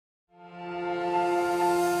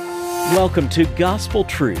Welcome to Gospel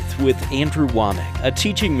Truth with Andrew Womack, a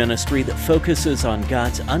teaching ministry that focuses on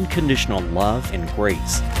God's unconditional love and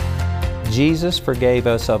grace. Jesus forgave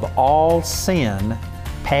us of all sin,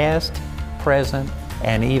 past, present,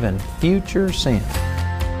 and even future sin.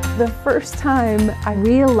 The first time I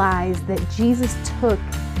realized that Jesus took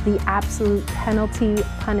the absolute penalty,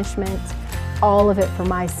 punishment, all of it for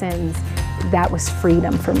my sins, that was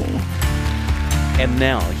freedom for me. And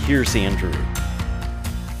now, here's Andrew.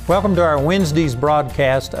 Welcome to our Wednesday's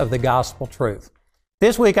broadcast of the Gospel Truth.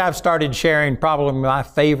 This week I've started sharing probably my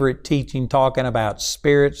favorite teaching, talking about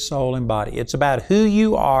spirit, soul, and body. It's about who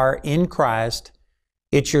you are in Christ.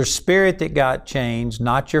 It's your spirit that got changed,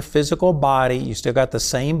 not your physical body. You still got the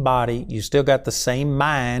same body. You still got the same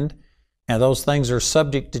mind. Now those things are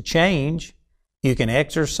subject to change. You can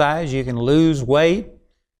exercise, you can lose weight,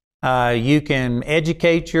 you can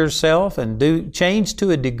educate yourself and do change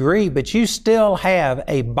to a degree, but you still have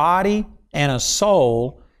a body and a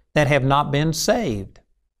soul that have not been saved.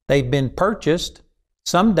 They've been purchased.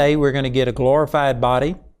 Someday we're going to get a glorified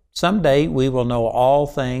body. Someday we will know all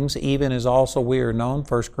things, even as also we are known,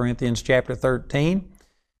 1 Corinthians chapter 13.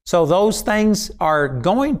 So those things are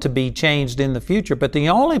going to be changed in the future, but the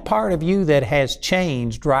only part of you that has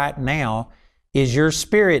changed right now is your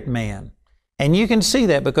spirit man. And you can see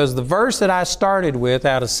that because the verse that I started with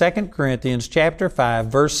out of 2 Corinthians chapter 5,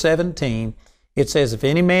 verse 17, it says, "If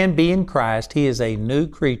any man be in Christ, he is a new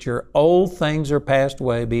creature. Old things are passed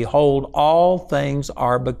away. Behold, all things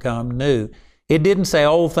are become new." It didn't say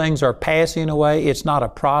old things are passing away. It's not a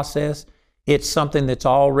process. It's something that's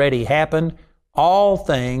already happened. All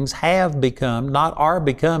things have become, not are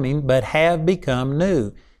becoming, but have become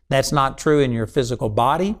new. That's not true in your physical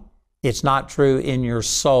body. It's not true in your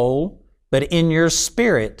soul. But in your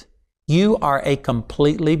spirit, you are a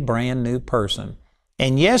completely brand new person.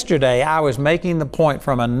 And yesterday, I was making the point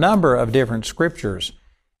from a number of different scriptures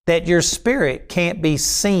that your spirit can't be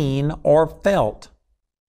seen or felt.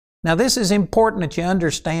 Now, this is important that you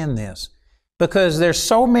understand this because there's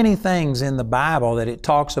so many things in the Bible that it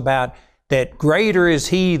talks about that greater is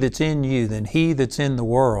He that's in you than he that's in the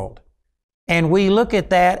world. And we look at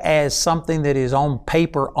that as something that is on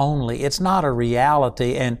paper only. It's not a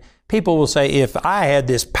reality. And people will say, if I had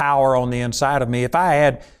this power on the inside of me, if I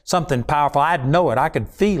had something powerful, I'd know it, I could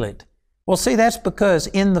feel it. Well, see, that's because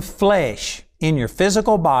in the flesh, in your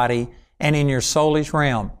physical body, and in your soulish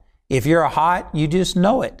realm, if you're hot, you just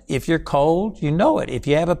know it. If you're cold, you know it. If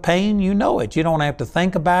you have a pain, you know it. You don't have to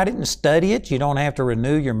think about it and study it. You don't have to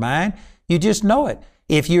renew your mind. You just know it.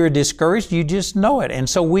 If you're discouraged, you just know it. And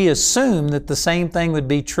so we assume that the same thing would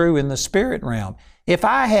be true in the spirit realm. If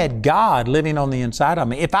I had God living on the inside of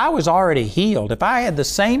me, if I was already healed, if I had the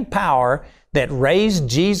same power that raised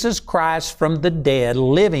Jesus Christ from the dead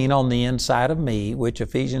living on the inside of me, which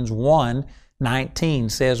Ephesians 1:19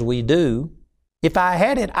 says we do, if I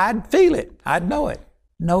had it, I'd feel it. I'd know it.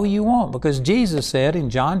 No, you won't, because Jesus said in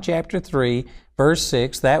John chapter 3, verse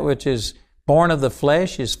 6, that which is born of the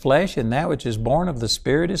flesh is flesh, and that which is born of the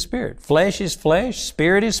Spirit is spirit. Flesh is flesh,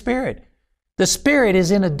 spirit is spirit. The spirit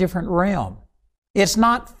is in a different realm. It's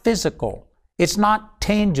not physical. It's not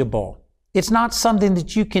tangible. It's not something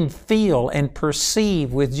that you can feel and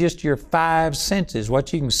perceive with just your five senses,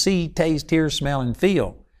 what you can see, taste, hear, smell, and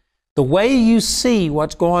feel. The way you see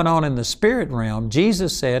what's going on in the spirit realm,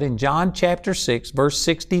 Jesus said in John chapter 6, verse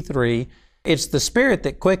 63, it's the spirit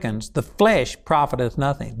that quickens, the flesh profiteth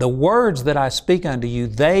nothing. The words that I speak unto you,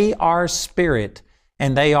 they are spirit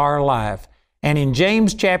and they are life. And in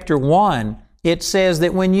James chapter 1, it says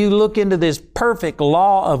that when you look into this perfect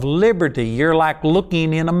law of liberty, you're like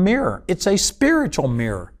looking in a mirror. It's a spiritual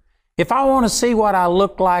mirror. If I want to see what I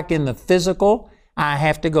look like in the physical, I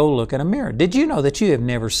have to go look in a mirror. Did you know that you have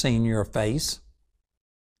never seen your face?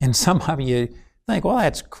 And some of you think, well,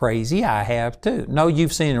 that's crazy. I have too. No,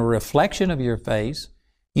 you've seen a reflection of your face.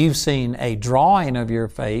 You've seen a drawing of your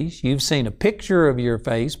face. You've seen a picture of your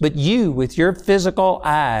face. But you, with your physical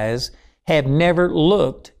eyes, have never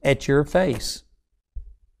looked at your face.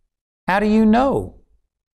 How do you know?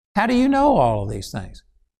 How do you know all of these things?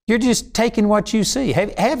 You're just taking what you see.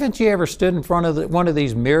 Haven't you ever stood in front of one of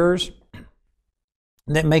these mirrors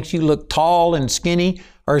that makes you look tall and skinny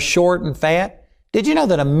or short and fat? Did you know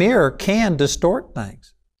that a mirror can distort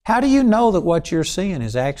things? How do you know that what you're seeing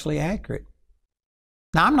is actually accurate?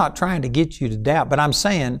 Now, I'm not trying to get you to doubt, but I'm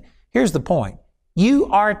saying, here's the point. You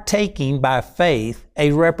are taking by faith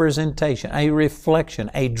a representation, a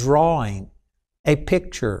reflection, a drawing, a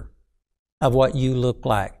picture of what you look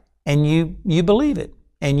like. And you believe it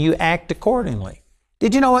and you act accordingly.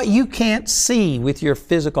 Did you know what? You can't see with your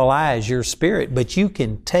physical eyes your spirit, but you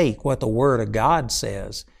can take what the Word of God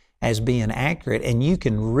says as being accurate, and you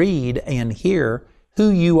can read and hear who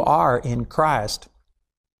you are in Christ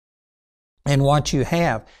and what you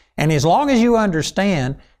have. And as long as you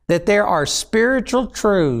understand that there are spiritual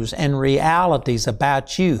truths and realities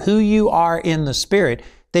about you, who you are in the Spirit,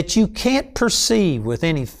 that you can't perceive with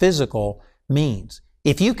any physical means.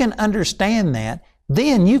 If you can understand that,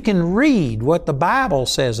 then you can read what the Bible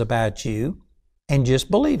says about you and just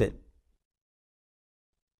believe it.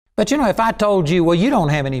 But if I told you, well, you don't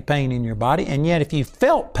have any pain in your body, and yet if you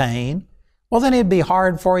felt pain, well, then it'd be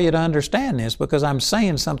hard for you to understand this, because I'm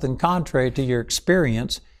saying something contrary to your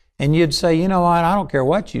experience, and you'd say, you know what, I don't care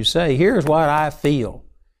what you say, here's what I feel.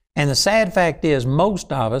 And the sad fact is,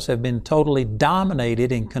 most of us have been totally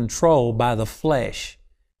dominated and controlled by the flesh.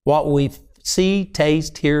 What we see,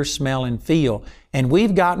 taste, hear, smell, and feel. And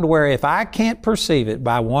we've gotten to where if I can't perceive it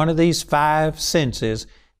by one of these 5 senses,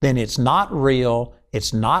 then it's not real,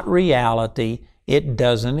 it's not reality, it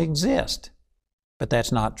doesn't exist. But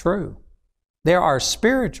that's not true. There are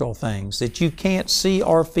spiritual things that you can't see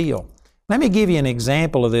or feel. Let me give you an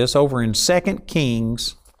example of this over in 2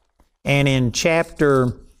 Kings, and in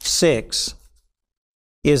chapter 6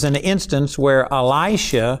 is an instance where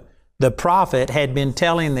Elisha, the prophet, had been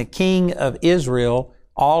telling the king of Israel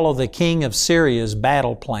all of the king of Syria's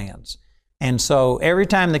battle plans. And so every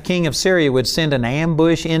time the king of Syria would send an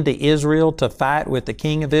ambush into Israel to fight with the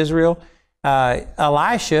king of Israel,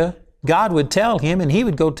 Elisha, God would tell him, and he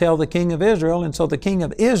would go tell the king of Israel, and so the king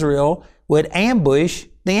of Israel would ambush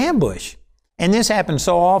the ambush. And this happened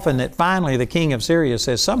so often that finally the king of Syria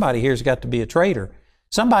says, somebody here's got to be a traitor.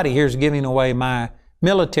 Somebody here's giving away my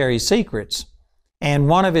military secrets. And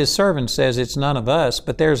one of his servants says, it's none of us,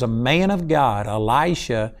 but there's a man of God,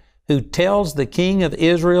 Elisha, who tells the king of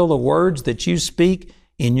Israel the words that you speak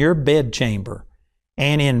in your bedchamber.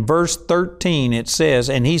 And in verse 13 it says,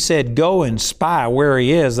 and he said, go and spy where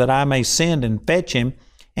he is, that I may send and fetch him.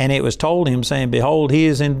 And it was told him, saying, behold, he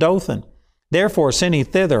is in Dothan. Therefore sent he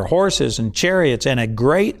thither horses and chariots and a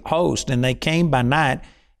great host, and they came by night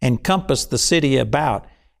and compassed the city about.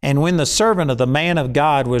 And when the servant of the man of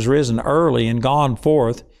God was risen early and gone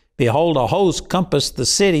forth, behold, a host compassed the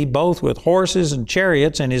city, both with horses and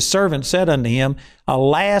chariots. And his servant said unto him,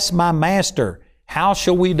 alas, my master, how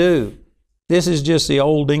shall we do? This is just the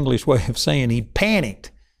old English way of saying he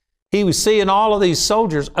panicked. He was seeing all of these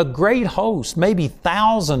soldiers, a great host, maybe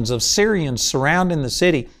thousands of Syrians surrounding the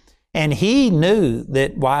city, and he knew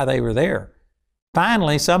that why they were there.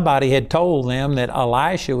 Finally, somebody had told them that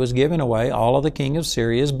Elisha was giving away all of the king of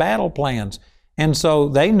Syria's battle plans. And so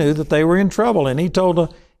they knew that they were in trouble. And he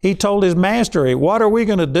told his master, what are we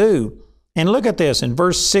going to do? And look at this in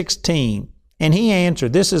verse 16. And he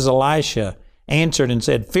answered, this is Elisha, answered and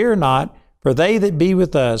said, fear not, for they that be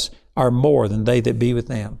with us are more than they that be with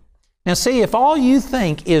them. Now see, if all you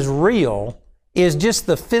think is real is just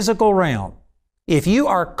the physical realm, if you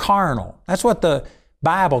are carnal, that's what the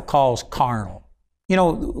Bible calls carnal.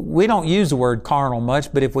 We don't use the word carnal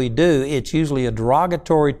much, but if we do, it's usually a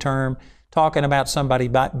derogatory term talking about somebody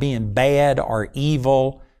being bad or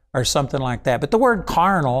evil or something like that. But the word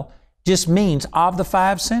carnal just means of the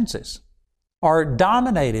 5 senses, or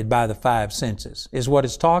dominated by the 5 senses is what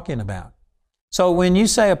it's talking about. So when you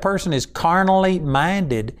say a person is carnally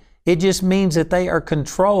minded, it just means that they are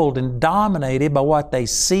controlled and dominated by what they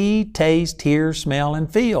see, taste, hear, smell, and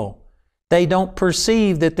feel. They don't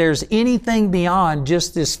perceive that there's anything beyond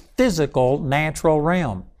just this physical, natural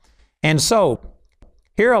realm. And so,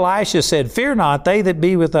 here Elisha said, fear not, they that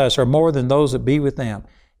be with us are more than those that be with them.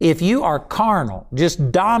 If you are carnal,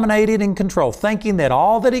 just dominated and controlled, thinking that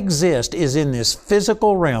all that exists is in this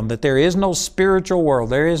physical realm, that there is no spiritual world,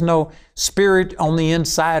 there is no spirit on the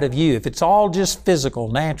inside of you, if it's all just physical,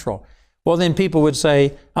 natural, well then people would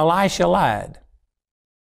say, Elisha lied.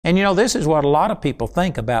 And this is what a lot of people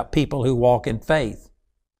think about people who walk in faith.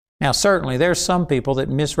 Now certainly there's some people that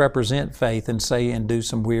misrepresent faith and say and do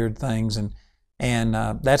some weird things, and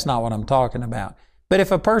that's not what I'm talking about. But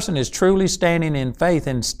if a person is truly standing in faith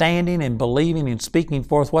and standing and believing and speaking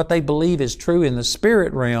forth what they believe is true in the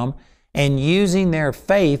spirit realm and using their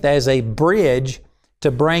faith as a bridge to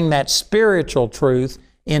bring that spiritual truth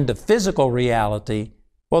into physical reality,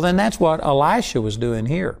 well then that's what Elisha was doing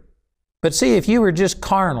here. But see, if you were just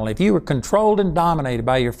carnal, if you were controlled and dominated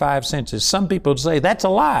by your 5 senses, some people would say that's a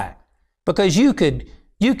lie, because you could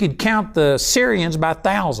count the Syrians by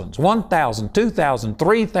thousands, 1,000, 2,000,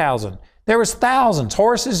 3,000. There was thousands,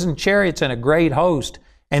 horses and chariots and a great host.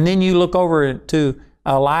 And then you look over to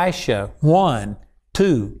Elisha, 1,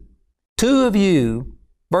 2. 2 of you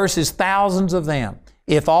versus thousands of them.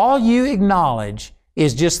 If all you acknowledge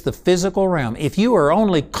is just the physical realm, if you are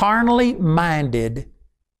only carnally minded,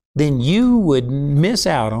 then you would miss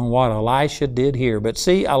out on what Elisha did here. But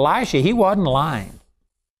see, Elisha, he wasn't lying.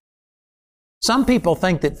 Some people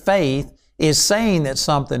think that faith is saying that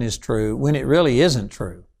something is true when it really isn't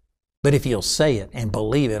true. But if you'll say it and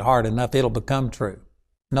believe it hard enough, it'll become true.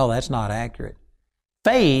 No, that's not accurate.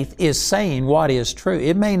 Faith is saying what is true.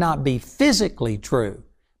 It may not be physically true,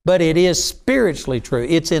 but it is spiritually true.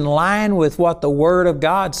 It's in line with what the Word of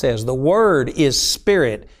God says. The Word is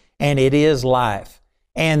spirit and it is life.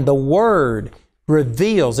 And the Word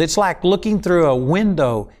reveals. It's like looking through a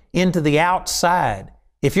window into the outside.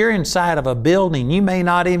 If you're inside of a building, you may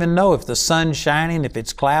not even know if the sun's shining, if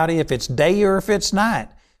it's cloudy, if it's day or if it's night.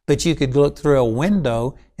 But you could look through a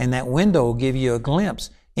window and that window will give you a glimpse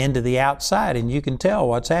into the outside and you can tell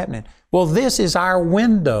what's happening. Well, this is our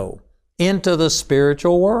window into the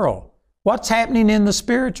spiritual world. What's happening in the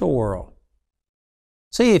spiritual world?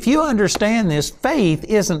 See, if you understand this, faith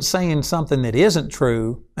isn't saying something that isn't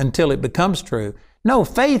true until it becomes true. No,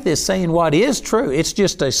 faith is saying what is true. It's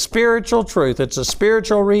just a spiritual truth. It's a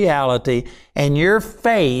spiritual reality, and your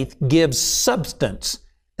faith gives substance.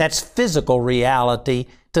 That's physical reality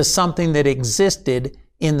to something that existed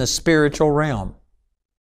in the spiritual realm.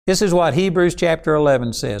 This is what Hebrews chapter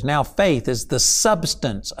 11 says. Now faith is the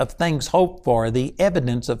substance of things hoped for, the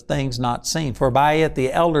evidence of things not seen. For by it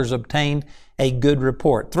the elders obtained a good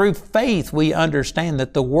report. Through faith we understand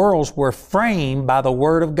that the worlds were framed by the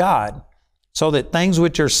Word of God, so that things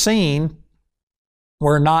which are seen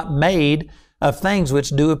were not made of things which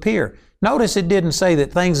do appear. Notice it didn't say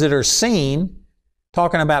that things that are seen,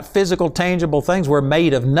 talking about physical, tangible things, were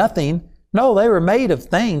made of nothing. No, they were made of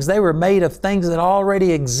things. They were made of things that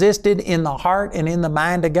already existed in the heart and in the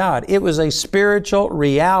mind of God. It was a spiritual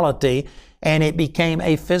reality, and it became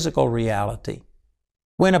a physical reality.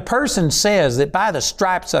 When a person says that by the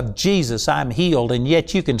stripes of Jesus I'm healed, and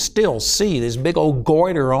yet you can still see this big old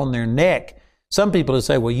goiter on their neck, some people will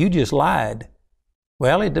say, well, you just lied.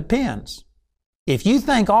 Well, it depends. If you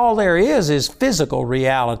think all there is physical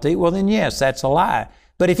reality, well then yes, that's a lie.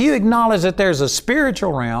 But if you acknowledge that there's a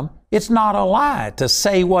spiritual realm, it's not a lie to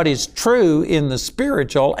say what is true in the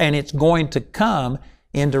spiritual and it's going to come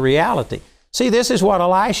into reality. See, this is what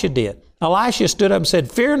Elisha did. Elisha stood up and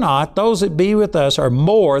said, "Fear not, those that be with us are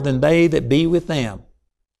more than they that be with them."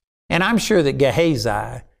 And I'm sure that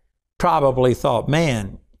Gehazi probably thought,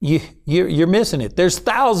 man, you're missing it. There's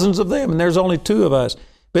thousands of them and there's only 2 of us.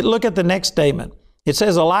 But look at the next statement. It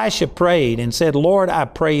says, Elisha prayed and said, "Lord, I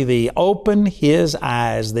pray thee, open his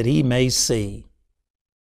eyes that he may see."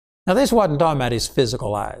 Now this wasn't talking about his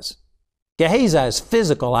physical eyes. Gehazi's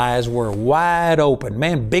physical eyes were wide open.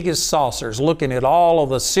 Man, big as saucers, looking at all of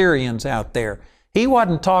the Syrians out there. He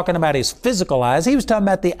wasn't talking about his physical eyes. He was talking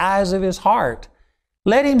about the eyes of his heart.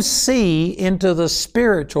 Let him see into the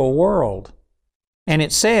spiritual world. And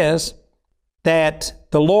it says that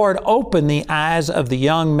the Lord opened the eyes of the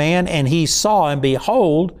young man, and he saw, and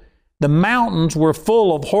behold, the mountains were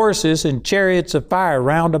full of horses and chariots of fire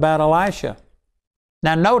round about Elisha.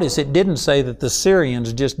 Now notice it didn't say that the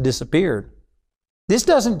Syrians just disappeared. This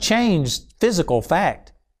doesn't change physical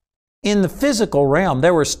fact. In the physical realm,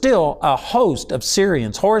 there were still a host of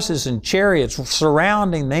Syrians, horses and chariots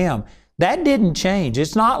surrounding them. That didn't change.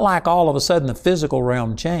 It's not like all of a sudden the physical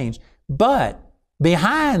realm changed. But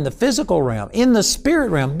behind the physical realm, in the spirit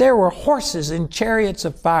realm, there were horses and chariots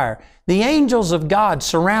of fire, the angels of God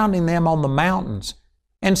surrounding them on the mountains.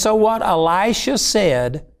 And so what Elisha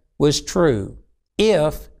said was true,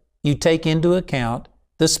 if you take into account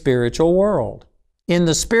the spiritual world. In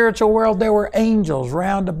the spiritual world, there were angels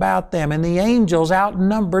round about them, and the angels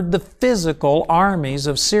outnumbered the physical armies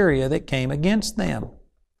of Syria that came against them.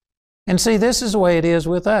 And see, this is the way it is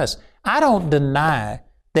with us. I don't deny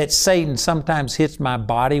that Satan sometimes hits my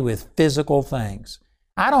body with physical things.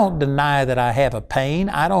 I don't deny that I have a pain.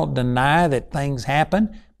 I don't deny that things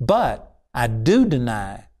happen, but I do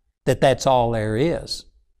deny that that's all there is.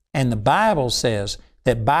 And the Bible says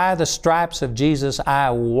that by the stripes of Jesus I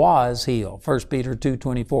was healed. 1 Peter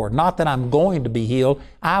 2:24. Not that I'm going to be healed.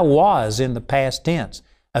 I was in the past tense.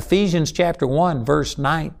 Ephesians chapter 1 verse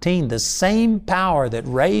 19. The same power that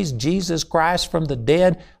raised Jesus Christ from the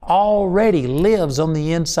dead already lives on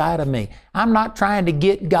the inside of me. I'm not trying to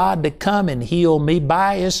get God to come and heal me.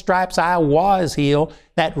 By His stripes I was healed.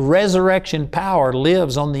 That resurrection power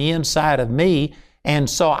lives on the inside of me. And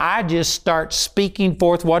so I just start speaking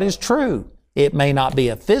forth what is true. It may not be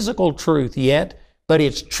a physical truth yet, but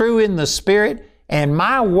it's true in the Spirit, and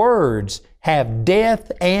my words have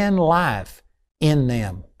death and life in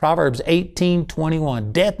them. Proverbs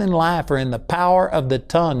 18:21. Death and life are in the power of the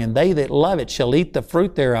tongue, and they that love it shall eat the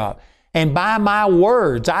fruit thereof. And by my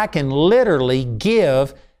words, I can literally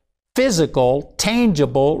give physical,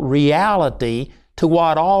 tangible reality to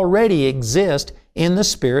what already exists in the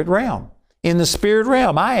spirit realm. In the spirit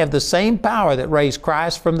realm, I have the same power that raised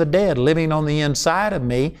Christ from the dead living on the inside of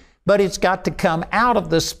me, but it's got to come out of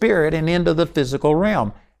the spirit and into the physical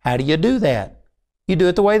realm. How do you do that? You do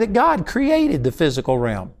it the way that God created the physical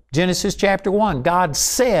realm. Genesis chapter 1, God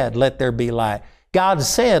said, "Let there be light." God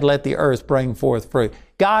said, "Let the earth bring forth fruit."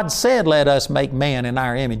 God said, "Let us make man in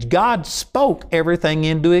our image." God spoke everything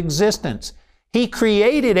into existence. He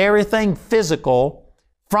created everything physical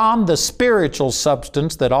from the spiritual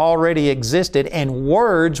substance that already existed, and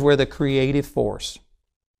words were the creative force.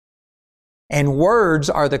 And words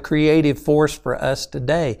are the creative force for us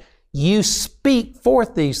today. You speak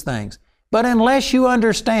forth these things. But unless you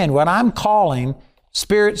understand what I'm calling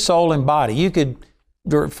spirit, soul, and body, you could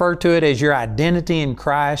refer to it as your identity in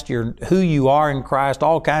Christ, who you are in Christ,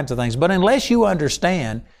 all kinds of things. But unless you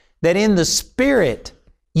understand that in the spirit,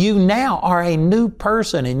 you now are a new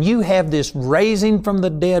person and you have this raising from the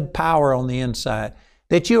dead power on the inside,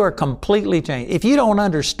 that you are completely changed. If you don't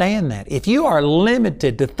understand that, if you are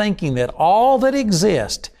limited to thinking that all that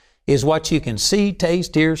exists is what you can see,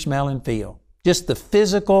 taste, hear, smell, and feel, just the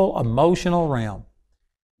physical, emotional realm,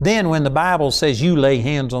 then when the Bible says you lay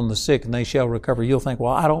hands on the sick and they shall recover, you'll think,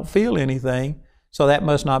 well, I don't feel anything, so that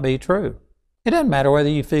must not be true. It doesn't matter whether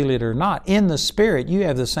you feel it or not. In the Spirit, you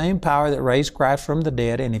have the same power that raised Christ from the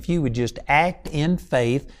dead, and if you would just act in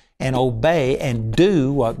faith and obey and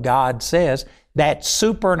do what God says, that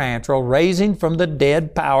supernatural raising from the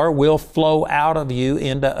dead power will flow out of you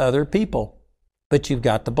into other people. But you've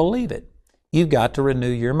got to believe it. You've got to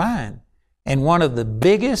renew your mind. And one of the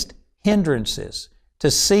biggest hindrances to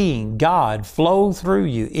seeing God flow through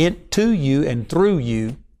you, to you and through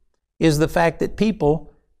you, is the fact that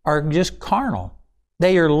people are just carnal.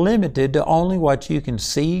 They are limited to only what you can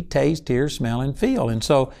see, taste, hear, smell, and feel. And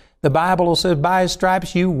so the Bible will say, by His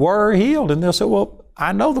stripes you were healed. And they'll say, well,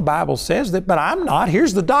 I know the Bible says that, but I'm not.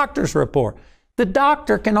 Here's the doctor's report. The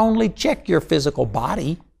doctor can only check your physical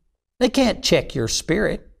body. They can't check your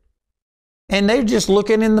spirit. And they're just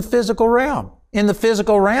looking in the physical realm. In the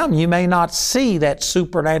physical realm, you may not see that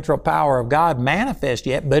supernatural power of God manifest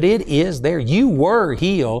yet, but it is there. You were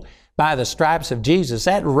healed by the stripes of Jesus.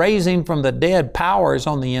 That raising from the dead power is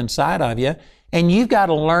on the inside of you, and you've got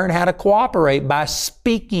to learn how to cooperate by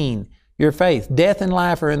speaking your faith. Death and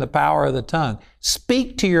life are in the power of the tongue.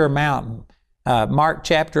 Speak to your mountain. Mark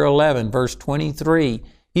chapter 11, verse 23.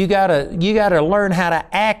 You got to learn how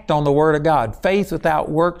to act on the Word of God. Faith without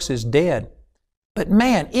works is dead. But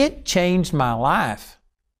man, it changed my life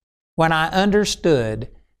when I understood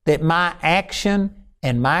that my action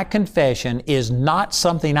and my confession is not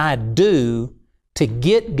something I do to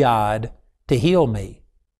get God to heal me.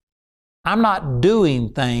 I'm not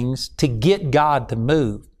doing things to get God to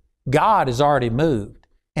move. God has already moved.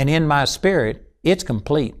 And in my spirit, it's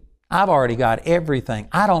complete. I've already got everything.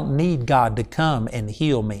 I don't need God to come and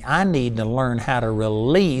heal me. I need to learn how to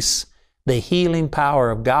release the healing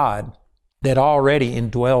power of God that already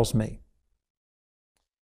indwells me.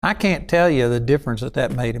 I can't tell you the difference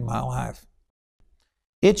that made in my life.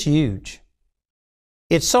 It's huge.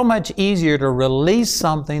 It's so much easier to release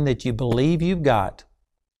something that you believe you've got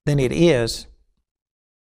than it is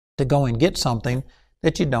to go and get something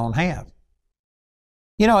that you don't have.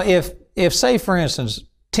 You know, if say, for instance,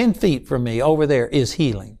 10 feet from me over there is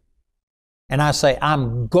healing, and I say,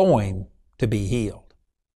 I'm going to be healed,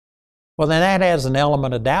 well, then that has an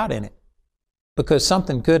element of doubt in it, because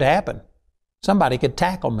something could happen. Somebody could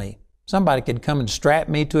tackle me. Somebody could come and strap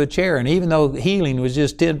me to a chair, and even though healing was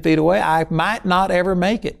just 10 feet away, I might not ever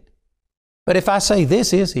make it. But if I say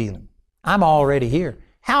this is healing, I'm already here,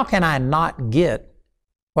 how can I not get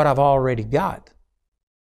what I've already got?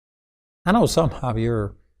 I know some of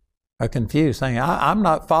you are confused, saying, I'm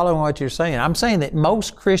not following what you're saying. I'm saying that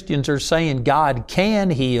most Christians are saying God can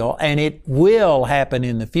heal and it will happen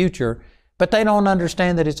in the future, but they don't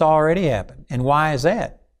understand that it's already happened. And why is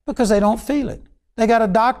that? Because they don't feel it. They got a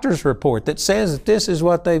doctor's report that says that this is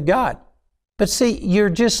what they've got. But see, you're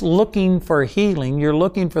just looking for healing. You're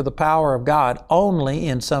looking for the power of God only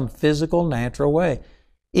in some physical, natural way.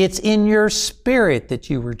 It's in your spirit that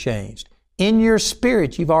you were changed. In your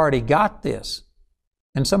spirit, you've already got this.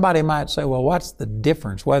 And somebody might say, well, what's the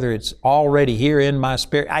difference? Whether it's already here in my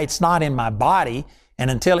spirit, it's not in my body, and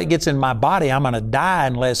until it gets in my body, I'm going to die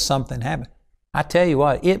unless something happens. I tell you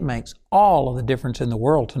what, it makes all of the difference in the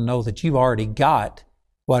world to know that you've already got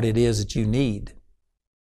what it is that you need.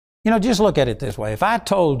 You know, just look at it this way. If I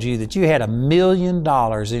told you that you had $1 million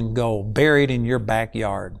in gold buried in your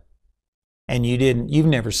backyard, and you've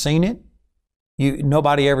never seen it,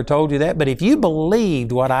 Nobody ever told you that. But if you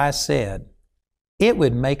believed what I said, it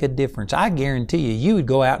would make a difference. I guarantee you would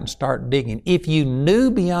go out and start digging. If you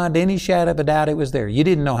knew beyond any shadow of a doubt it was there, you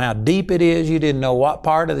didn't know how deep it is, you didn't know what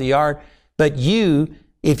part of the yard, but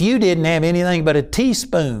if you didn't have anything but a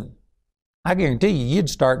teaspoon, I guarantee you'd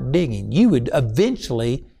start digging. You would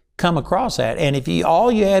eventually come across that. And if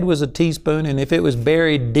all you had was a teaspoon, and if it was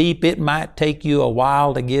buried deep, it might take you a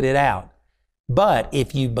while to get it out. But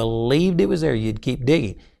if you believed it was there, you'd keep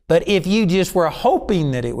digging. But if you just were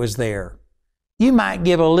hoping that it was there, you might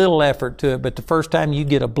give a little effort to it, but the first time you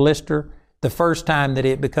get a blister, the first time that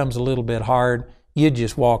it becomes a little bit hard, you'd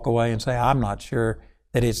just walk away and say, I'm not sure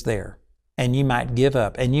that it's there. And you might give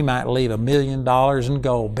up, and you might leave $1 million in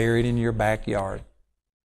gold buried in your backyard.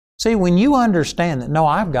 See, when you understand that, no,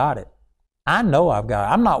 I've got it. I know I've got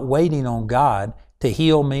it. I'm not waiting on God to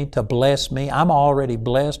heal me, to bless me. I'm already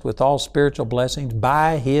blessed with all spiritual blessings.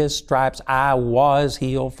 By His stripes I was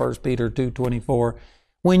healed, 1 Peter 2:24.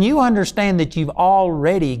 When you understand that you've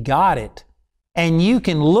already got it, and you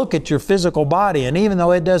can look at your physical body, and even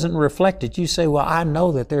though it doesn't reflect it, you say, well, I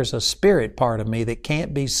know that there's a spirit part of me that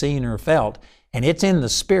can't be seen or felt, and it's in the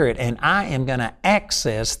spirit, and I am going to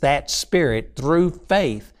access that spirit through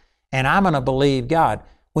faith, and I'm going to believe God.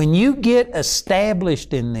 When you get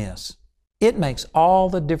established in this, it makes all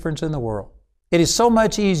the difference in the world. It is so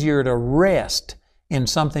much easier to rest in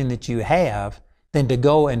something that you have than to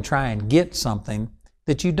go and try and get something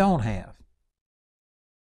that you don't have.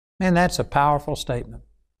 Man, that's a powerful statement.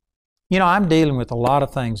 You know, I'm dealing with a lot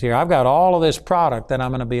of things here. I've got all of this product that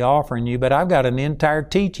I'm going to be offering you, but I've got an entire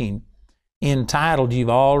teaching entitled You've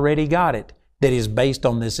Already Got It that is based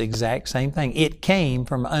on this exact same thing. It came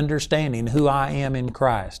from understanding who I am in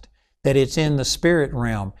Christ, that it's in the spirit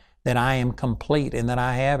realm, that I am complete and that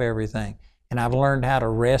I have everything. And I've learned how to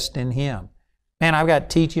rest in Him. Man, I've got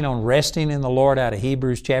teaching on resting in the Lord out of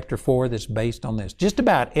Hebrews chapter 4 that's based on this. Just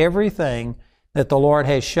about everything that the Lord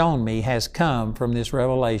has shown me has come from this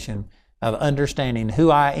revelation of understanding who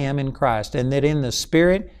I am in Christ, and that in the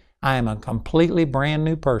Spirit I am a completely brand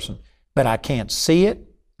new person. But I can't see it.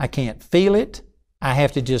 I can't feel it. I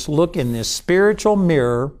have to just look in this spiritual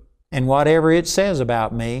mirror, and whatever it says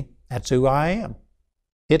about me, that's who I am.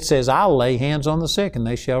 It says, I'll lay hands on the sick and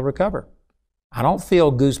they shall recover. I don't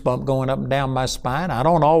feel goosebump going up and down my spine. I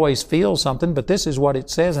don't always feel something, but this is what it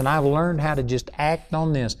says, and I've learned how to just act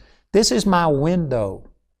on this. This is my window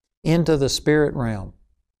into the spirit realm.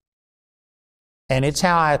 And it's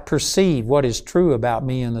how I perceive what is true about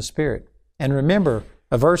me in the Spirit. And remember,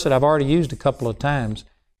 a verse that I've already used a couple of times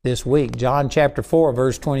this week, John chapter 4,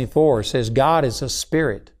 verse 24, says, God is a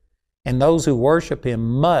spirit, and those who worship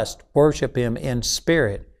Him must worship Him in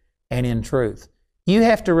spirit and in truth. You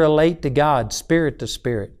have to relate to God spirit to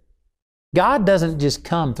spirit. God doesn't just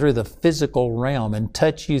come through the physical realm and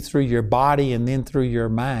touch you through your body and then through your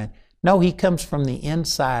mind. No, He comes from the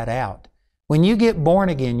inside out. When you get born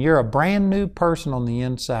again, you're a brand new person on the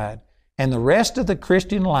inside. And the rest of the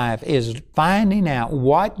Christian life is finding out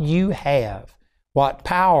what you have, what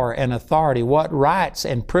power and authority, what rights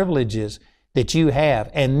and privileges that you have.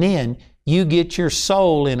 And then you get your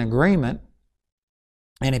soul in agreement.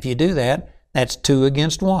 And if you do that, that's 2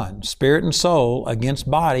 against 1. Spirit and soul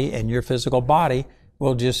against body, and your physical body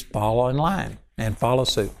will just follow in line and follow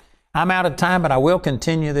suit. I'm out of time, but I will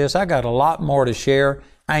continue this. I got a lot more to share.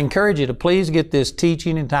 I encourage you to please get this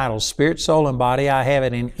teaching entitled Spirit, Soul, and Body. I have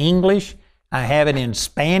it in English. I have it in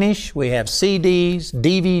Spanish. We have CDs,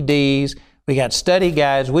 DVDs. We got study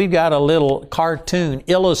guides. We've got a little cartoon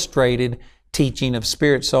illustrated teaching of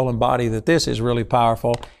Spirit, Soul, and Body that this is really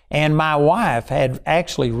powerful. And my wife had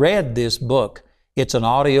actually read this book. It's an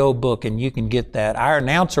audio book, and you can get that. Our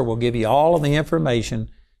announcer will give you all of the information,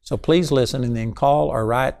 so please listen and then call or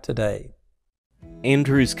write today.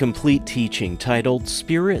 Andrew's complete teaching titled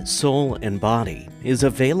Spirit, Soul, and Body is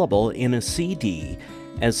available in a CD,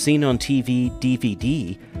 as seen on TV,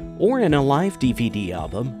 DVD, or in a live DVD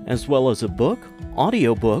album, as well as a book,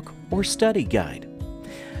 audiobook, or study guide.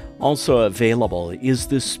 Also available is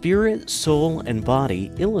the Spirit, Soul, and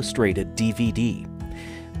Body Illustrated DVD.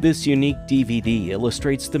 This unique DVD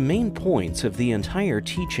illustrates the main points of the entire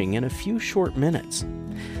teaching in a few short minutes.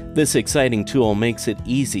 This exciting tool makes it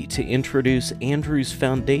easy to introduce Andrew's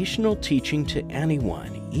foundational teaching to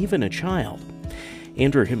anyone, even a child.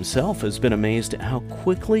 Andrew himself has been amazed at how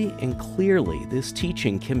quickly and clearly this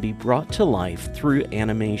teaching can be brought to life through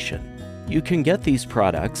animation. You can get these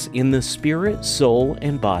products in the Spirit, Soul,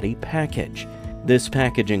 and Body package. This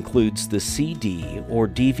package includes the CD or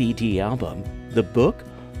DVD album, the book,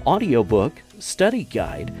 audiobook, study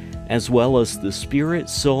guide, as well as the Spirit,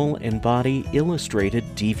 Soul, and Body Illustrated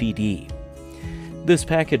DVD. This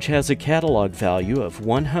package has a catalog value of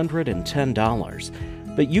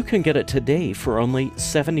 $110, but you can get it today for only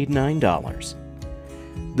 $79.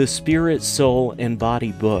 The Spirit, Soul, and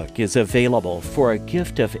Body book is available for a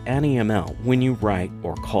gift of any amount when you write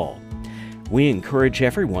or call. We encourage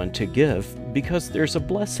everyone to give because there's a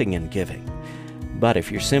blessing in giving. But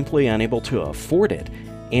if you're simply unable to afford it,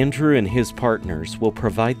 Andrew and his partners will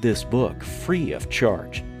provide this book free of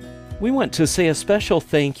charge. We want to say a special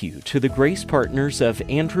thank you to the Grace Partners of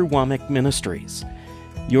Andrew Wommack Ministries.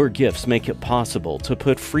 Your gifts make it possible to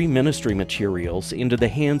put free ministry materials into the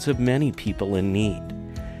hands of many people in need.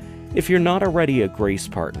 If you're not already a Grace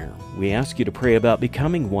Partner, we ask you to pray about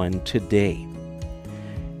becoming one today.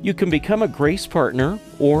 You can become a Grace Partner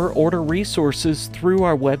or order resources through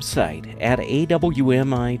our website at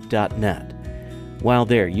awmi.net. While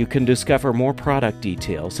there, you can discover more product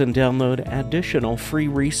details and download additional free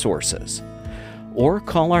resources. Or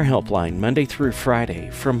call our helpline Monday through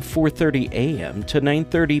Friday from 4:30 a.m. to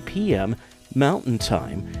 9:30 p.m. Mountain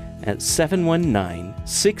Time at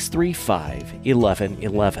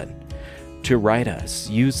 719-635-1111. To write us,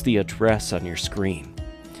 use the address on your screen.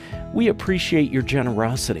 We appreciate your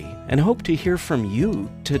generosity and hope to hear from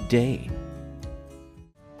you today.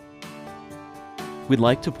 We'd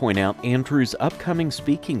like to point out Andrew's upcoming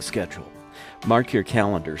speaking schedule. Mark your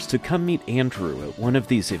calendars to come meet Andrew at one of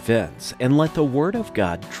these events and let the Word of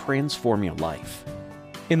God transform your life.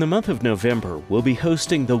 In the month of November, we'll be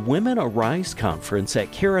hosting the Women Arise Conference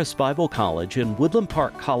at Charis Bible College in Woodland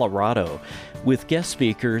Park, Colorado, with guest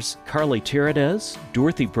speakers Carly Teradez,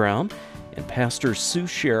 Dorothy Brown, and Pastors Sue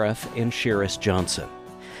Sheriff and Sheris Johnson.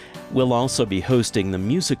 We'll also be hosting the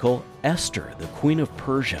musical Esther, the Queen of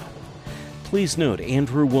Persia. Please note,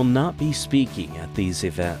 Andrew will not be speaking at these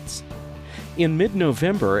events. In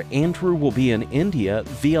mid-November, Andrew will be in India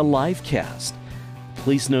via livecast.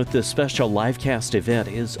 Please note this special livecast event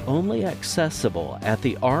is only accessible at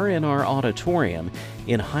the RNR Auditorium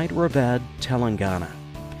in Hyderabad, Telangana.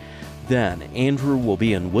 Then, Andrew will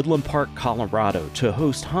be in Woodland Park, Colorado to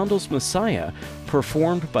host Handel's Messiah,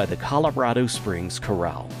 performed by the Colorado Springs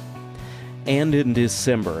Chorale. And in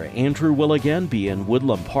December, Andrew will again be in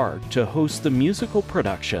Woodland Park to host the musical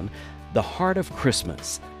production, The Heart of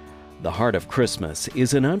Christmas. The Heart of Christmas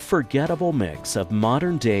is an unforgettable mix of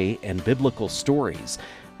modern-day and biblical stories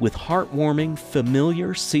with heartwarming,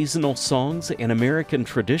 familiar seasonal songs and American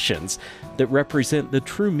traditions that represent the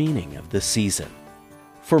true meaning of the season.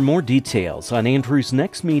 For more details on Andrew's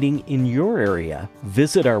next meeting in your area,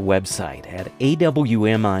 visit our website at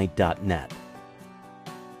awmi.net.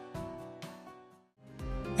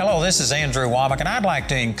 Hello, this is Andrew Wommack, and I'd like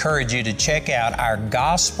to encourage you to check out our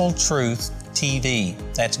Gospel Truth TV.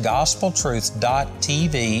 That's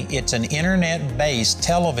gospeltruth.tv. It's an internet-based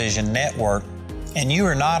television network, and you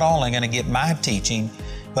are not only going to get my teaching,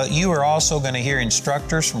 but you are also going to hear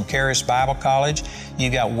instructors from Charis Bible College. You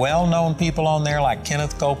got well-known people on there like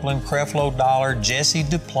Kenneth Copeland, Creflo Dollar, Jesse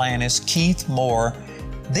Duplantis, Keith Moore.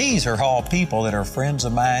 These are all people that are friends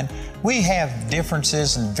of mine. We have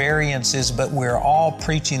differences and variances, but we're all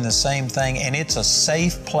preaching the same thing, and it's a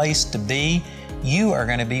safe place to be. You are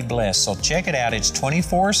going to be blessed. So check it out. It's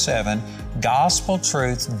 24/7,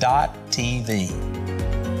 gospeltruth.tv.